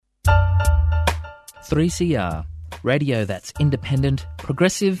3CR, radio that's independent,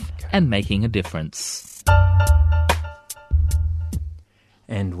 progressive and making a difference.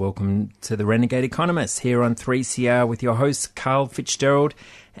 And welcome to the Renegade Economist here on 3CR with your host Carl Fitzgerald.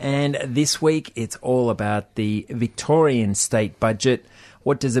 And this week it's all about the Victorian state budget.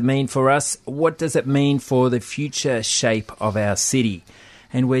 What does it mean for us? What does it mean for the future shape of our city?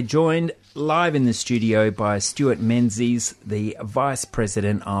 And we're joined live in the studio by Stuart Menzies, the Vice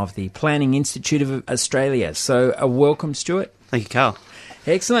President of the Planning Institute of Australia. So welcome, Stuart. Thank you, Carl.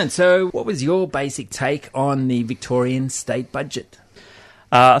 Excellent. So what was your basic take on the Victorian state budget?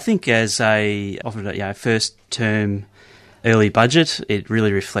 I think as a first term early budget, it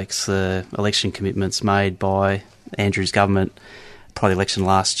really reflects the election commitments made by Andrew's government prior to the election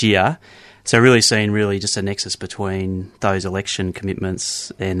last year. So really seeing just a nexus between those election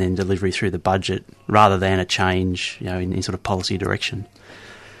commitments and then delivery through the budget rather than a change in sort of policy direction.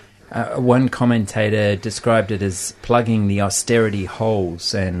 One commentator described it as plugging the austerity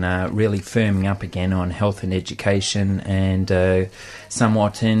holes and really firming up again on health and education and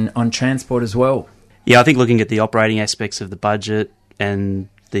somewhat on transport as well. Yeah, I think looking at the operating aspects of the budget, and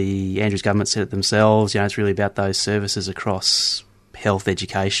the Andrews government said it themselves, it's really about those services across health,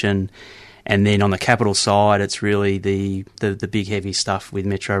 education, and then on the capital side, it's really the big heavy stuff with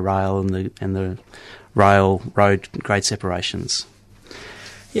Metro Rail and the rail road grade separations.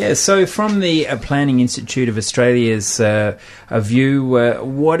 Yeah, so from the Planning Institute of Australia's view,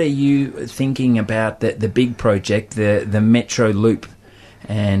 what are you thinking about the big project, the Metro Loop,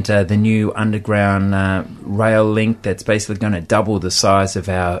 and the new underground rail link that's basically going to double the size of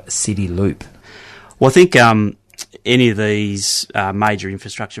our city loop? Well, I think any of these major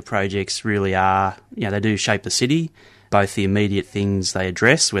infrastructure projects really are, they do shape the city, both the immediate things they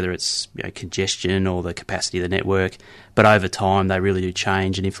address, whether it's congestion or the capacity of the network, but over time they really do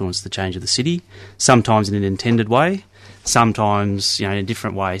change and influence the change of the city, sometimes in an intended way, sometimes in a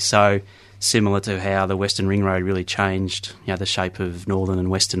different way. So similar to how the Western Ring Road really changed the shape of northern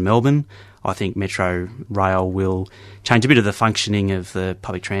and western Melbourne, I think Metro Rail will change a bit of the functioning of the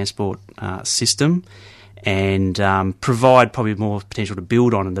public transport system and provide probably more potential to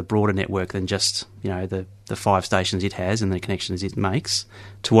build on in the broader network than just the 5 stations it has and the connections it makes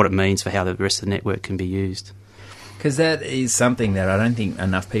to what it means for how the rest of the network can be used. Because that is something that I don't think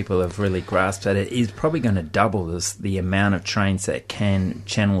enough people have really grasped, that it is probably going to double the amount of trains that can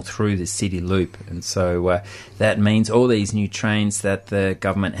channel through the city loop. And so that means all these new trains that the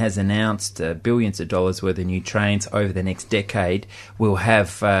government has announced, billions of dollars worth of new trains over the next decade, will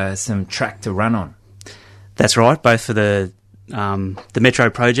have some track to run on. That's right, both for the Metro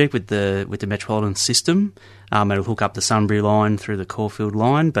project with the Metropolitan system. It'll hook up the Sunbury line through the Caulfield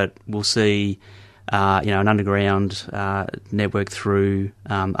line, but we'll see an underground network through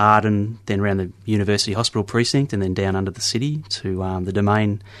Arden, then around the University Hospital precinct, and then down under the city to the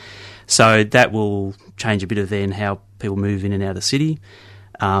Domain. So that will change a bit of then how people move in and out of the city.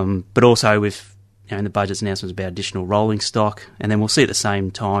 But also with in the budget's announcements about additional rolling stock, and then we'll see at the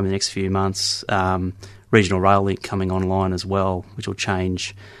same time in the next few months regional rail link coming online as well, which will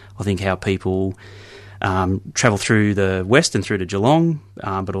change, I think, how people travel through the west and through to Geelong,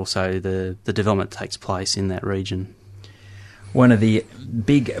 but also the development that takes place in that region. One of the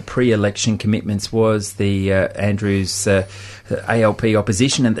big pre-election commitments was the Andrews ALP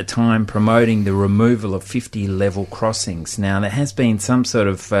opposition at the time promoting the removal of 50 level crossings. Now, there has been some sort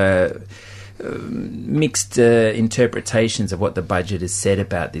of mixed interpretations of what the budget has said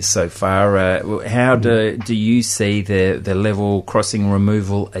about this so far. How do you see the level crossing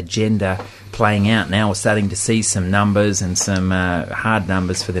removal agenda playing out? Now we're starting to see some numbers and some hard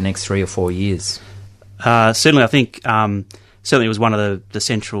numbers for the next 3 or 4 years. Certainly, I think certainly it was one of the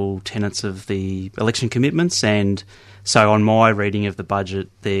central tenets of the election commitments, and so on my reading of the budget,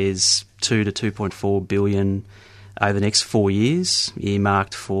 there's $2 to $2.4 billion over the next 4 years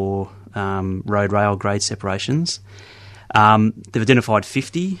earmarked for road rail grade separations. They've identified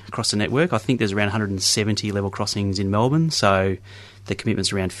 50 across the network. I think there's around 170 level crossings in Melbourne, so the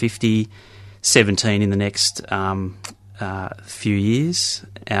commitment's around 50, 17 in the next few years,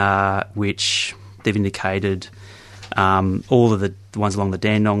 which they've indicated all of the ones along the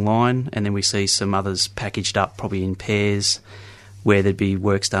Dandenong line, and then we see some others packaged up probably in pairs where there'd be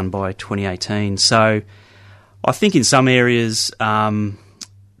works done by 2018. So I think in some areas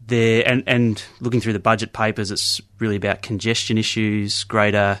there, and looking through the budget papers, it's really about congestion issues,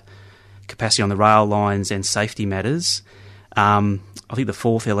 greater capacity on the rail lines and safety matters. I think the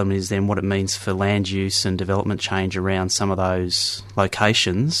fourth element is then what it means for land use and development change around some of those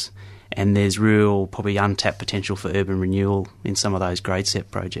locations, and there's real probably untapped potential for urban renewal in some of those grade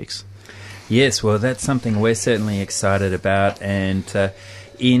set projects. Yes, well, that's something we're certainly excited about, and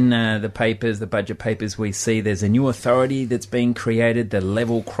in the papers, the budget papers, we see there's a new authority that's being created, the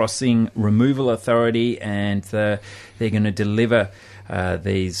Level Crossing Removal Authority, and they're going to deliver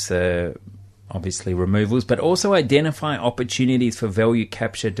these obviously removals, but also identify opportunities for value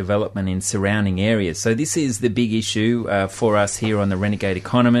capture development in surrounding areas. So this is the big issue for us here on the Renegade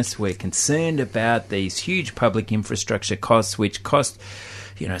Economist. We're concerned about these huge public infrastructure costs, which cost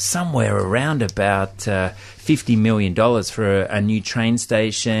somewhere around about $50 million for a new train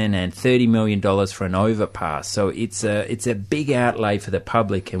station and $30 million for an overpass. So it's a big outlay for the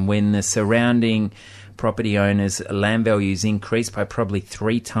public, and when the surrounding property owners' land values increase by probably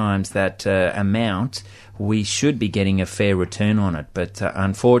 3 times that amount, we should be getting a fair return on it. But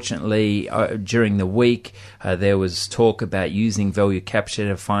unfortunately, during the week, there was talk about using value capture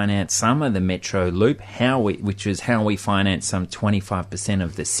to finance some of the Metro Loop, which is how we financed some 25%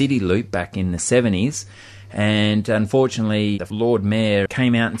 of the City Loop back in the 70s. And unfortunately, the Lord Mayor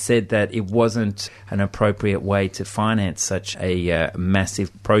came out and said that it wasn't an appropriate way to finance such a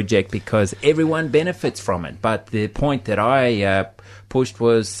massive project because everyone benefits from it. But the point that I pushed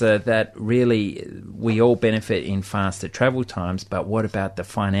was that really we all benefit in faster travel times, but what about the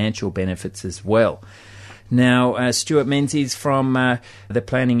financial benefits as well? Now, Stuart Menzies from the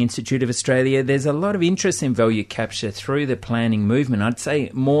Planning Institute of Australia, there's a lot of interest in value capture through the planning movement. I'd say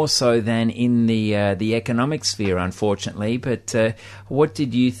more so than in the economic sphere, unfortunately. But what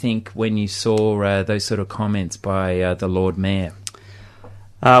did you think when you saw those sort of comments by the Lord Mayor?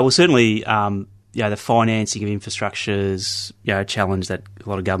 Well, certainly, the financing of infrastructure is a challenge that a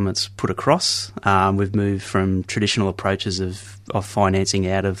lot of governments put across. We've moved from traditional approaches of financing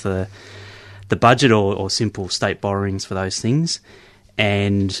out of the budget or simple state borrowings for those things,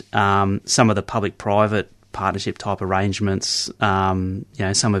 and some of the public-private partnership type arrangements, some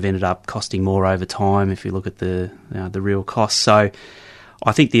have ended up costing more over time if you look at the real costs. So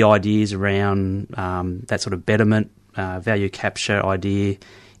I think the ideas around that sort of betterment, value capture idea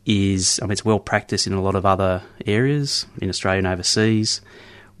is, it's well practiced in a lot of other areas in Australia and overseas,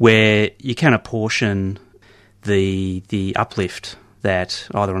 where you can apportion the uplift that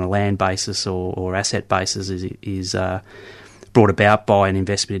either on a land basis or asset basis is brought about by an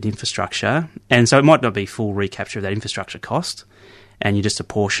investment in infrastructure. And so it might not be full recapture of that infrastructure cost, and you just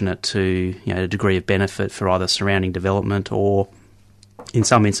apportion it to a degree of benefit for either surrounding development or, in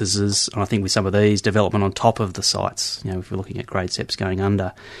some instances, and I think with some of these, development on top of the sites, if we're looking at grade steps going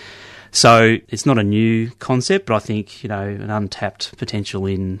under. So it's not a new concept, but I think, an untapped potential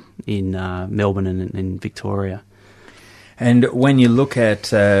in Melbourne and in Victoria. And when you look at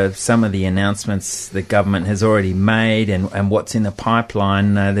some of the announcements the government has already made and what's in the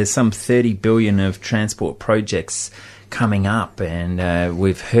pipeline, there's some $30 billion of transport projects coming up, and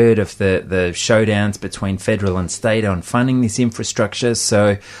we've heard of the showdowns between federal and state on funding this infrastructure.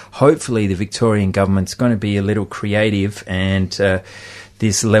 So hopefully the Victorian government's going to be a little creative, and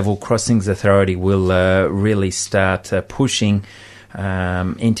this Level Crossings Authority will really start pushing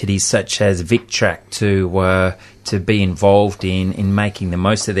entities such as VicTrack to be involved in making the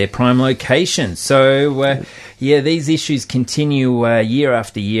most of their prime locations. So, these issues continue year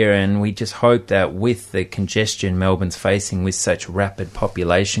after year, and we just hope that with the congestion Melbourne's facing with such rapid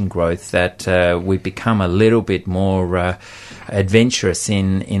population growth, that we become a little bit more adventurous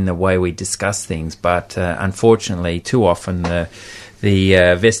in the way we discuss things. But unfortunately, too often the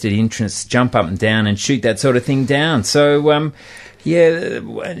vested interests jump up and down and shoot that sort of thing down. So,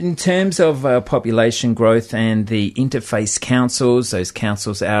 in terms of population growth and the interface councils, those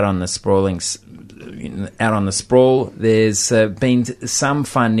councils out on the sprawl, there's been some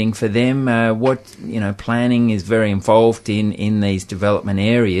funding for them. Planning is very involved in these development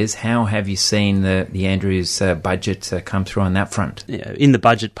areas. How have you seen the Andrews budget come through on that front? Yeah, in the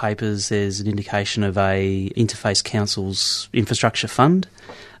budget papers, there's an indication of a interface council's infrastructure fund.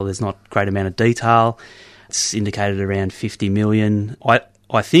 Well, there's not a great amount of detail. It's indicated around $50 million.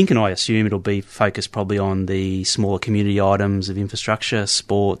 I think and I assume it'll be focused probably on the smaller community items of infrastructure,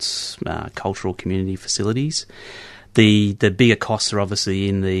 sports, cultural community facilities. The bigger costs are obviously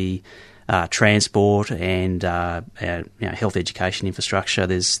in the transport and health education infrastructure.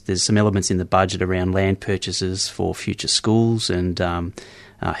 There's some elements in the budget around land purchases for future schools and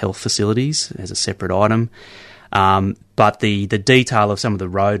health facilities as a separate item. But the detail of some of the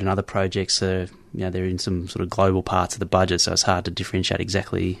road and other projects are, they're in some sort of global parts of the budget, so it's hard to differentiate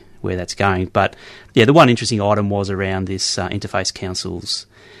exactly where that's going. But, the one interesting item was around this Interface Councils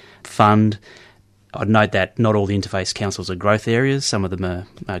fund. I'd note that not all the Interface Councils are growth areas. Some of them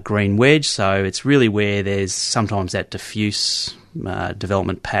are green wedge, so it's really where there's sometimes that diffuse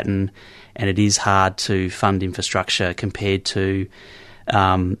development pattern, and it is hard to fund infrastructure compared to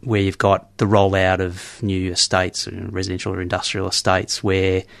where you've got the rollout of new estates, residential or industrial estates,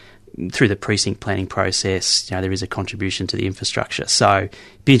 where through the precinct planning process, there is a contribution to the infrastructure. So it'd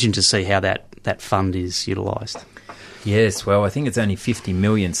be interesting to see how that fund is utilised. Yes, well, I think it's only 50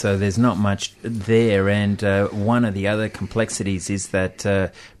 million, so there's not much there. And one of the other complexities is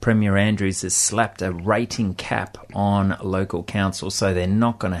that Premier Andrews has slapped a rating cap on local councils, so they're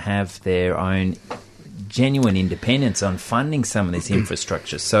not going to have their own genuine independence on funding some of this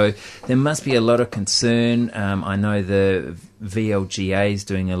infrastructure. So there must be a lot of concern. I know the VLGA is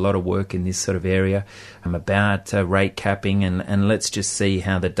doing a lot of work in this sort of area about rate capping, and let's just see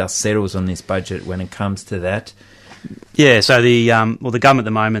how the dust settles on this budget when it comes to that. Yeah, so the government at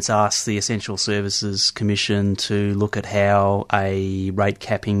the moment's asked the Essential Services Commission to look at how a rate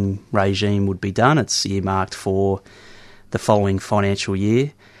capping regime would be done. It's earmarked for the following financial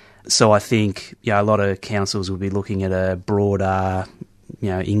year. So I think a lot of councils will be looking at a broader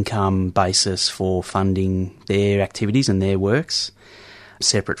income basis for funding their activities and their works,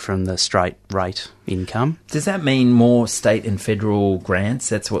 separate from the straight rate income. Does that mean more state and federal grants?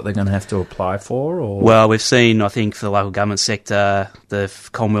 That's what they're going to have to apply for? Or? Well, we've seen, I think, for the local government sector, the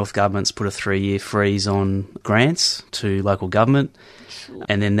Commonwealth government's put a 3-year freeze on grants to local government,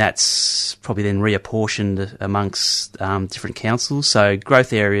 and then that's probably then reapportioned amongst different councils. So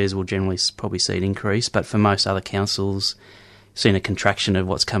growth areas will generally probably see an increase, but for most other councils, seen a contraction of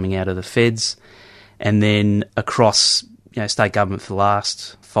what's coming out of the feds. And then across state government for the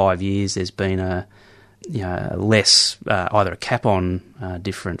last 5 years, there's been a less either a cap on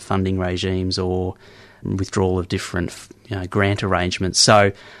different funding regimes or withdrawal of different grant arrangements.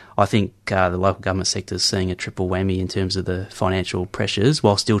 So I think the local government sector is seeing a triple whammy in terms of the financial pressures,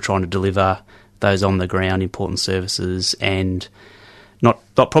 while still trying to deliver those on the ground important services and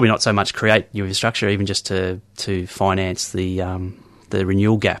probably not so much create new infrastructure, even just to finance the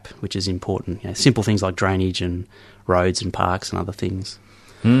renewal gap, which is important. Simple things like drainage and roads and parks and other things.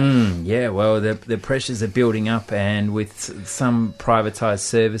 Yeah, well, the pressures are building up, and with some privatised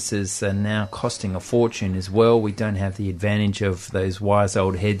services are now costing a fortune as well. We don't have the advantage of those wise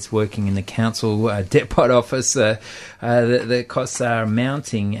old heads working in the council depot office. The costs are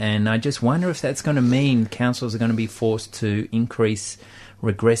mounting, and I just wonder if that's going to mean councils are going to be forced to increase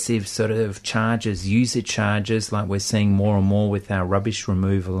regressive sort of charges, user charges, like we're seeing more and more with our rubbish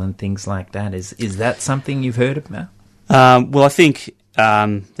removal and things like that. Is that something you've heard about? Well, I think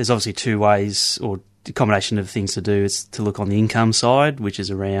there's obviously two ways, or a combination of things to do. It's to look on the income side, which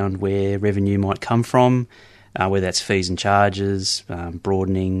is around where revenue might come from, whether that's fees and charges,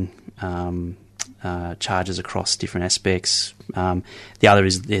 broadening charges across different aspects. The other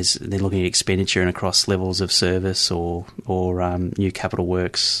is they're looking at expenditure and across levels of service or new capital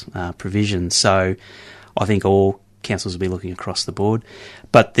works provisions. So I think all councils will be looking across the board.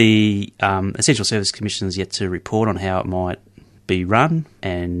 But the Essential Services Commission is yet to report on how it might be run,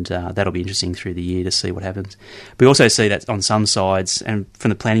 and that'll be interesting through the year to see what happens. We also see that on some sides, and from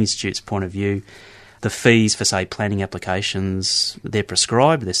the Planning Institute's point of view, the fees for, say, planning applications, they're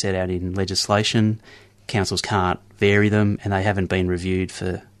prescribed, they're set out in legislation. Councils can't vary them, and they haven't been reviewed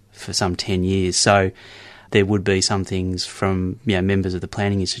for some 10 years. So there would be some things from members of the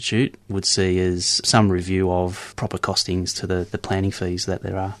Planning Institute would see as some review of proper costings to the planning fees that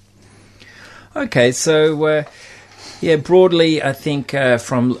there are. Okay, so broadly, I think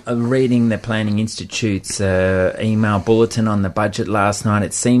from reading the Planning Institute's email bulletin on the budget last night,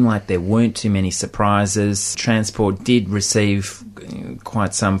 it seemed like there weren't too many surprises. Transport did receive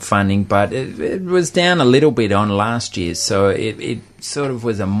quite some funding, but it was down a little bit on last year, so it sort of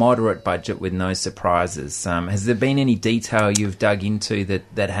was a moderate budget with no surprises. Has there been any detail you've dug into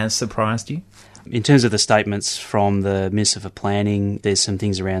that has surprised you? In terms of the statements from the Minister for Planning, there's some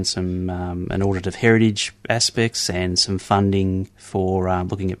things around some an audit of heritage aspects and some funding for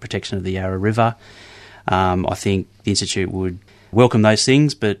looking at protection of the Yarra River. I think the Institute would welcome those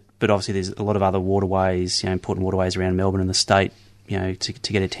things, but obviously there's a lot of other waterways, important waterways around Melbourne and the state, to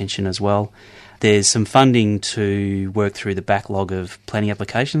get attention as well. There's some funding to work through the backlog of planning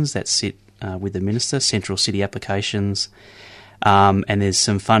applications that sit with the Minister, central city applications. And there's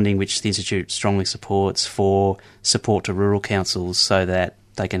some funding which the Institute strongly supports for support to rural councils so that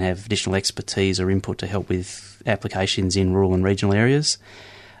they can have additional expertise or input to help with applications in rural and regional areas.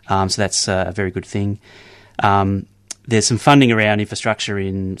 So that's a very good thing. There's some funding around infrastructure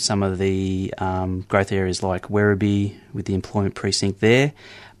in some of the growth areas like Werribee with the employment precinct there.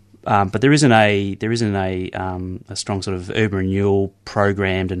 But there isn't a strong sort of urban renewal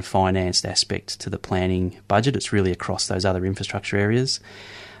programmed and financed aspect to the planning budget. It's really across those other infrastructure areas.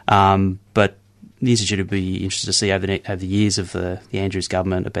 But the Institute would be interested to see over the years of the Andrews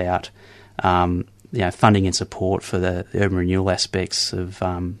government about funding and support for the urban renewal aspects of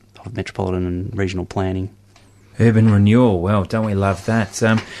metropolitan and regional planning. Urban renewal, well, don't we love that?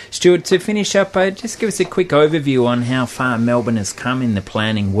 Stuart, to finish up, just give us a quick overview on how far Melbourne has come in the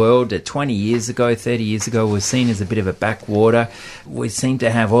planning world. 20 years ago, 30 years ago, we're seen as a bit of a backwater. We seem to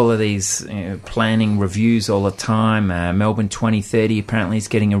have all of these planning reviews all the time. Melbourne 2030 apparently is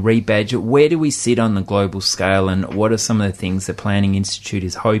getting a rebadge. Where do we sit on the global scale, and what are some of the things the Planning Institute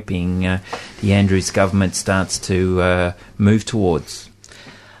is hoping the Andrews government starts to move towards?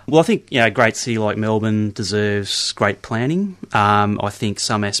 Well, I think a great city like Melbourne deserves great planning. I think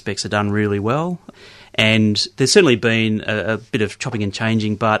some aspects are done really well, and there's certainly been a bit of chopping and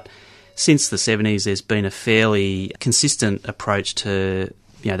changing, but since the 70s there's been a fairly consistent approach to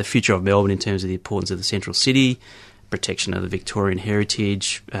the future of Melbourne in terms of the importance of the central city, protection of the Victorian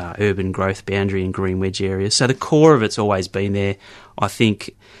heritage, urban growth boundary and green wedge areas. So the core of it's always been there. I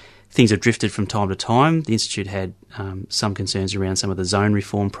think things have drifted from time to time. The Institute had some concerns around some of the zone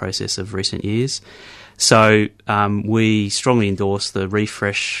reform process of recent years. So we strongly endorse the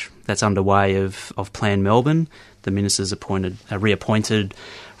refresh that's underway of Plan Melbourne. The ministers reappointed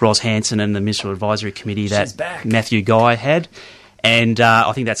Ros Hanson and the Ministerial Advisory Committee that Matthew Guy had. And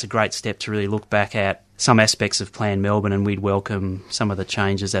I think that's a great step to really look back at some aspects of Plan Melbourne, and we'd welcome some of the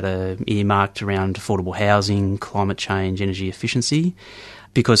changes that are earmarked around affordable housing, climate change, energy efficiency,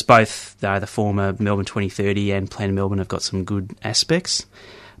 because both the former Melbourne 2030 and Plan Melbourne have got some good aspects,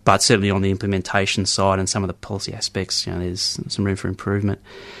 but certainly on the implementation side and some of the policy aspects, there's some room for improvement.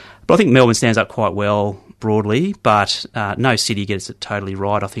 But I think Melbourne stands up quite well broadly, but no city gets it totally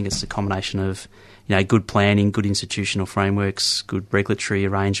right. I think it's a combination of good planning, good institutional frameworks, good regulatory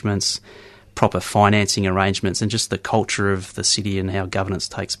arrangements, proper financing arrangements, and just the culture of the city and how governance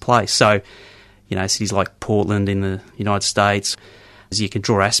takes place. So, cities like Portland in the United States, you can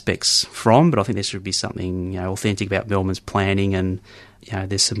draw aspects from, but I think there should be something authentic about Melbourne's planning, and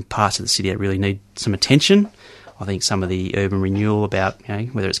there's some parts of the city that really need some attention. I think some of the urban renewal about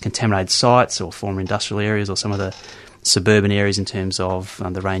whether it's contaminated sites or former industrial areas or some of the suburban areas in terms of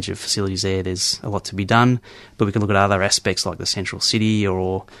the range of facilities there's a lot to be done. But we can look at other aspects like the central city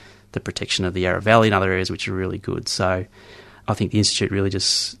or the protection of the Yarra Valley and other areas which are really good. So I think the Institute really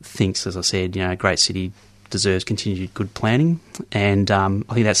just thinks, as I said, a great city deserves continued good planning, and I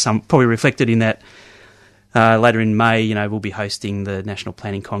think that's probably reflected in that later in May, we'll be hosting the National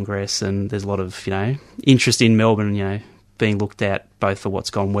Planning Congress, and there's a lot of interest in Melbourne, being looked at both for what's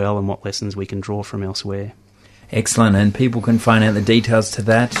gone well and what lessons we can draw from elsewhere. Excellent, and people can find out the details to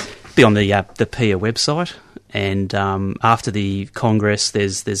that? Be on the PIA website, and after the Congress,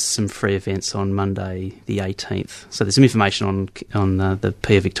 there's some free events on Monday the 18th. So there's some information on the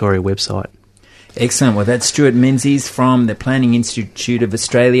PIA Victoria website. Excellent. Well, that's Stuart Menzies from the Planning Institute of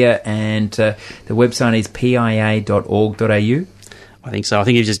Australia, and the website is pia.org.au. I think so. I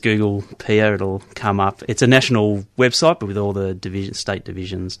think if you just Google PIA, it'll come up. It's a national website, but with all the state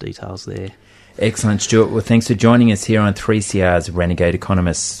divisions details there. Excellent, Stuart. Well, thanks for joining us here on 3CR's Renegade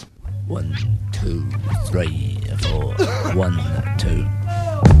Economists. 1, 2, 3, 4. 1, 2.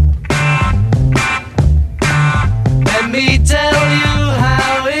 Let me tell you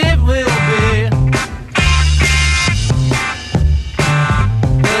how it will be.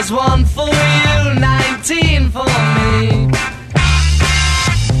 There's 1 for you, 19 for me.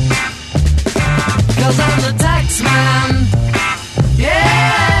 'Cause I'm the tax man.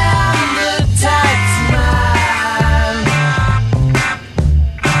 Yeah, I'm the tax man.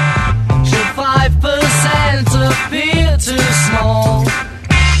 Should 5% appear too small?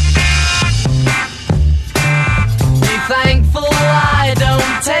 Be thankful I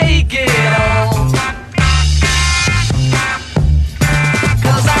don't take it all.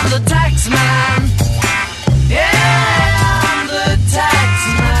 'Cause I'm the tax man. Yeah, I'm the tax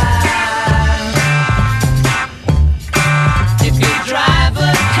man. If you drive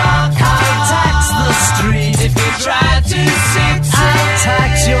a car, I'll tax the street. If you try to sit, I'll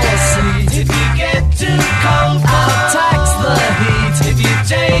tax your seat. If you get too cold, I'll tax the heat. If you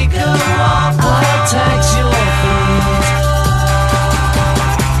take a walk, I'll tax your feet.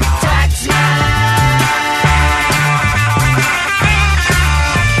 Tax man.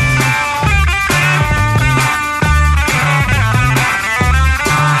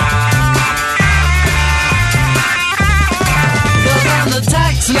 Cause I'm the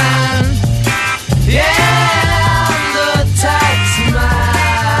tax man. Yeah, I'm the tax man.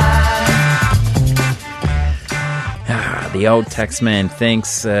 The Old Taxman.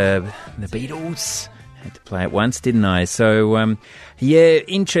 Thanks, the Beatles. Had to play it once, didn't I? So,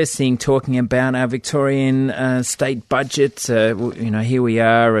 interesting talking about our Victorian state budget. Here we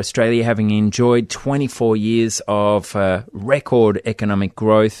are, Australia having enjoyed 24 years of record economic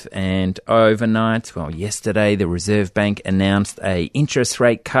growth, and overnight, yesterday, the Reserve Bank announced a interest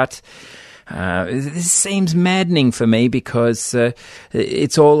rate cut. This seems maddening for me because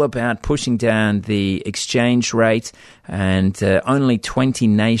it's all about pushing down the exchange rate, and only 20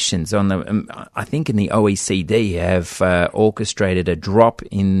 nations I think in the OECD have orchestrated a drop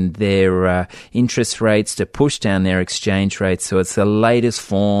in their interest rates to push down their exchange rates. So it's the latest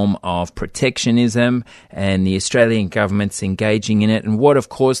form of protectionism, and the Australian government's engaging in it. And what, of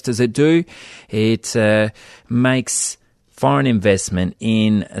course, does it do? It makes foreign investment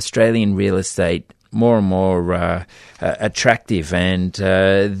in Australian real estate more and more attractive, and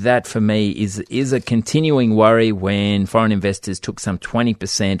that for me is a continuing worry. When foreign investors took some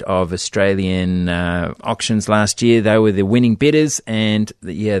 20% of Australian auctions last year, they were the winning bidders, and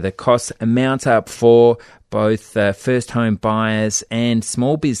the costs amount up for both first home buyers and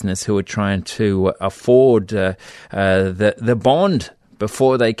small business who are trying to afford the bond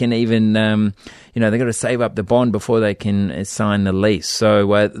before they can even, they've got to save up the bond before they can sign the lease.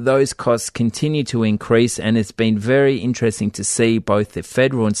 So those costs continue to increase, and it's been very interesting to see both the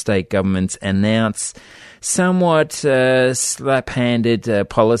federal and state governments announce somewhat slap-handed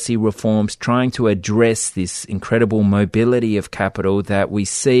policy reforms trying to address this incredible mobility of capital that we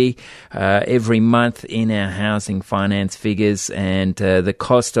see every month in our housing finance figures. And the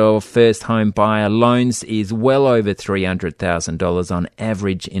cost of first home buyer loans is well over $300,000 on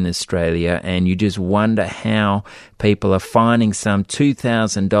average in Australia, and you just wonder how people are finding some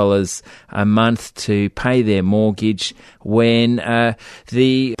 $2,000 a month to pay their mortgage when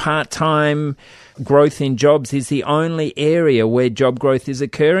the part-time growth in jobs is the only area where job growth is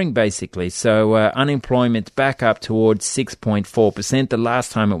occurring, basically. So unemployment's back up towards 6.4%. The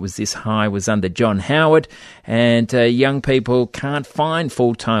last time it was this high was under John Howard, and young people can't find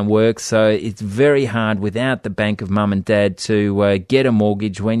full-time work, so it's very hard without the bank of mum and dad to get a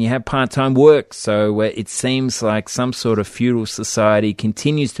mortgage when you have part-time work. So it seems like some sort of feudal society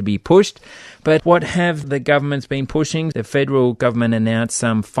continues to be pushed. But what have the governments been pushing? The federal government announced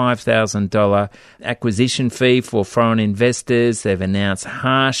some $5,000 acquisition fee for foreign investors. They've announced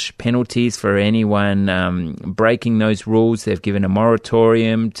harsh penalties for anyone breaking those rules. They've given a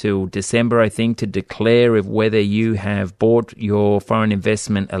moratorium till December, I think, to declare whether you have bought your foreign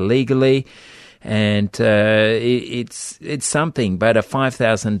investment illegally. And it's something, but a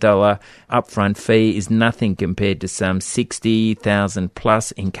 $5,000 upfront fee is nothing compared to some $60,000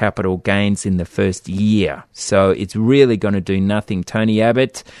 plus in capital gains in the first year. So it's really going to do nothing. Tony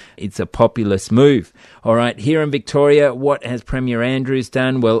Abbott, it's a populist move. All right, here in Victoria, what has Premier Andrews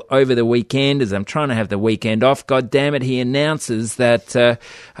done? Well, over the weekend, as I'm trying to have the weekend off, God damn it, he announces that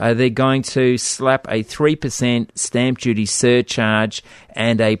they're going to slap a 3% stamp duty surcharge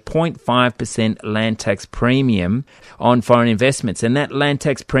and a 0.5% land tax premium on foreign investments. And that land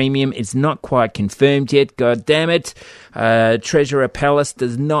tax premium is not quite confirmed yet. God damn it. Treasurer Palace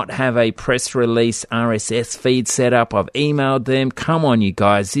does not have a press release RSS feed set up. I've emailed them. Come on, you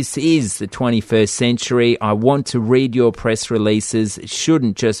guys. This is the 21st century. I want to read your press releases. It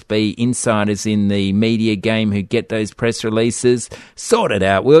shouldn't just be insiders in the media game who get those press releases. Sort it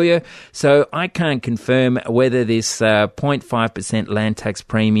out, will you? So I can't confirm whether this 0.5% land tax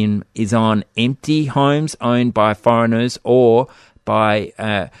premium is on empty homes owned by foreigners or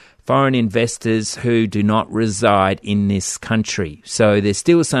by foreign investors who do not reside in this country. So there's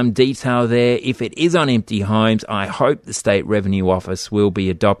still some detail there. If it is on empty homes, I hope the State Revenue Office will be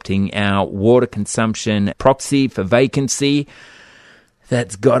adopting our water consumption proxy for vacancy.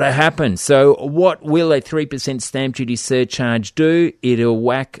 That's got to happen. So what will a 3% stamp duty surcharge do? It'll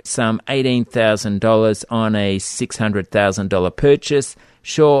whack some $18,000 on a $600,000 purchase.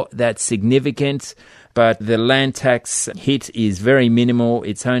 Sure, that's significant, but the land tax hit is very minimal.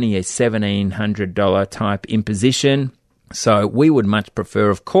 It's only a $1,700 type imposition. So we would much prefer,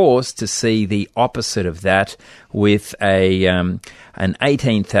 of course, to see the opposite of that with an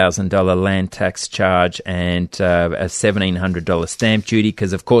 $18,000 land tax charge and a $1,700 stamp duty,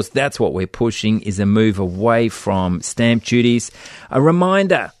 because, of course, that's what we're pushing, is a move away from stamp duties. A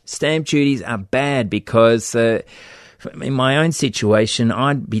reminder, stamp duties are bad because in my own situation,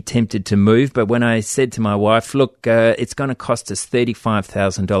 I'd be tempted to move, but when I said to my wife, look, it's going to cost us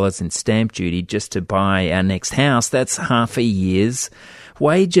 $35,000 in stamp duty just to buy our next house, that's half a year's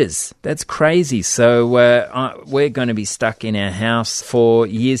wages. That's crazy. So we're going to be stuck in our house for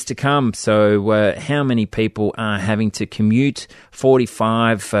years to come. So how many people are having to commute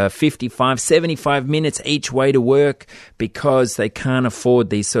 45, 55, 75 minutes each way to work because they can't afford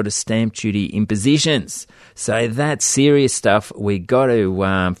these sort of stamp duty impositions? So that's serious stuff. We got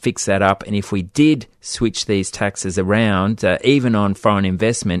to fix that up. And if we did switch these taxes around, even on foreign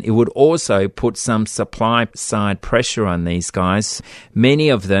investment, it would also put some supply side pressure on these guys. Many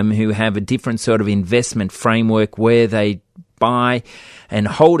of them who have a different sort of investment framework where they buy and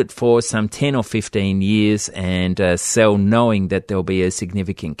hold it for some 10 or 15 years and sell knowing that there'll be a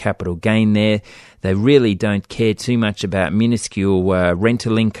significant capital gain there. They really don't care too much about minuscule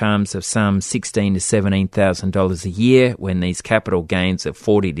rental incomes of some $16,000 to $17,000 a year when these capital gains of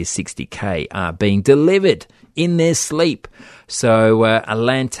 $40,000 to $60,000 are being delivered in their sleep. So a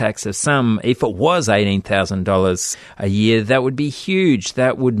land tax of some, if it was $18,000 a year, that would be huge.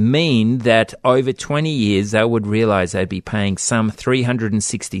 That would mean that over 20 years, they would realize they'd be paying some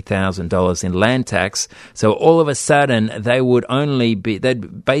 $360,000 in land tax. So all of a sudden,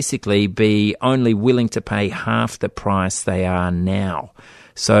 they'd basically be only willing to pay half the price they are now.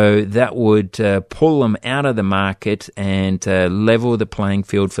 So that would pull them out of the market and level the playing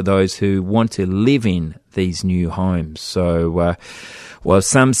field for those who want to live in these new homes. So,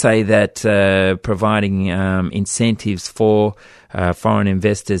 some say that providing incentives for foreign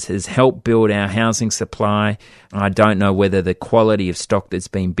investors has helped build our housing supply. I don't know whether the quality of stock that's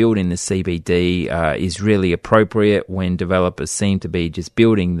been built in the CBD is really appropriate when developers seem to be just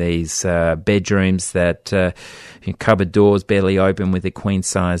building these bedrooms that cupboard doors barely open with a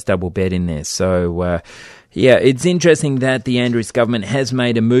queen-size double bed in there. So, yeah, it's interesting that the Andrews government has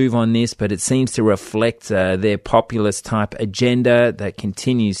made a move on this, but it seems to reflect their populist-type agenda that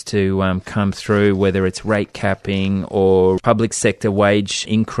continues to come through, whether it's rate capping or public sector wage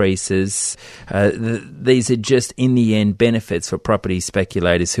increases. These are just, in the end, benefits for property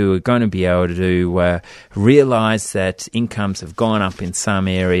speculators who are going to be able to realise that incomes have gone up in some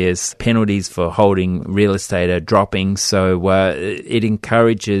areas, penalties for holding real estate are dropping, so it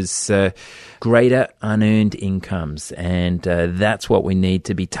encourages greater unearned incomes, and that's what we need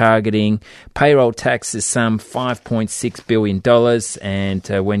to be targeting. Payroll tax is some $5.6 billion, and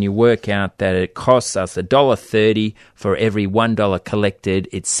when you work out that it costs us $1.30 for every $1 collected,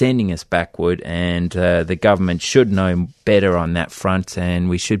 it's sending us backward, and the government should know better on that front, and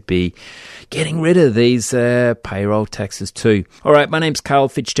we should be getting rid of these payroll taxes too. All right, my name's Carl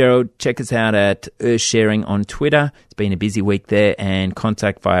Fitzgerald. Check us out at Earthsharing on Twitter. It's been a busy week there, and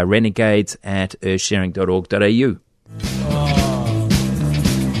contact via renegades@earthsharing.org.au.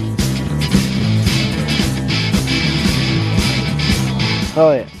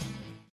 Oh yeah.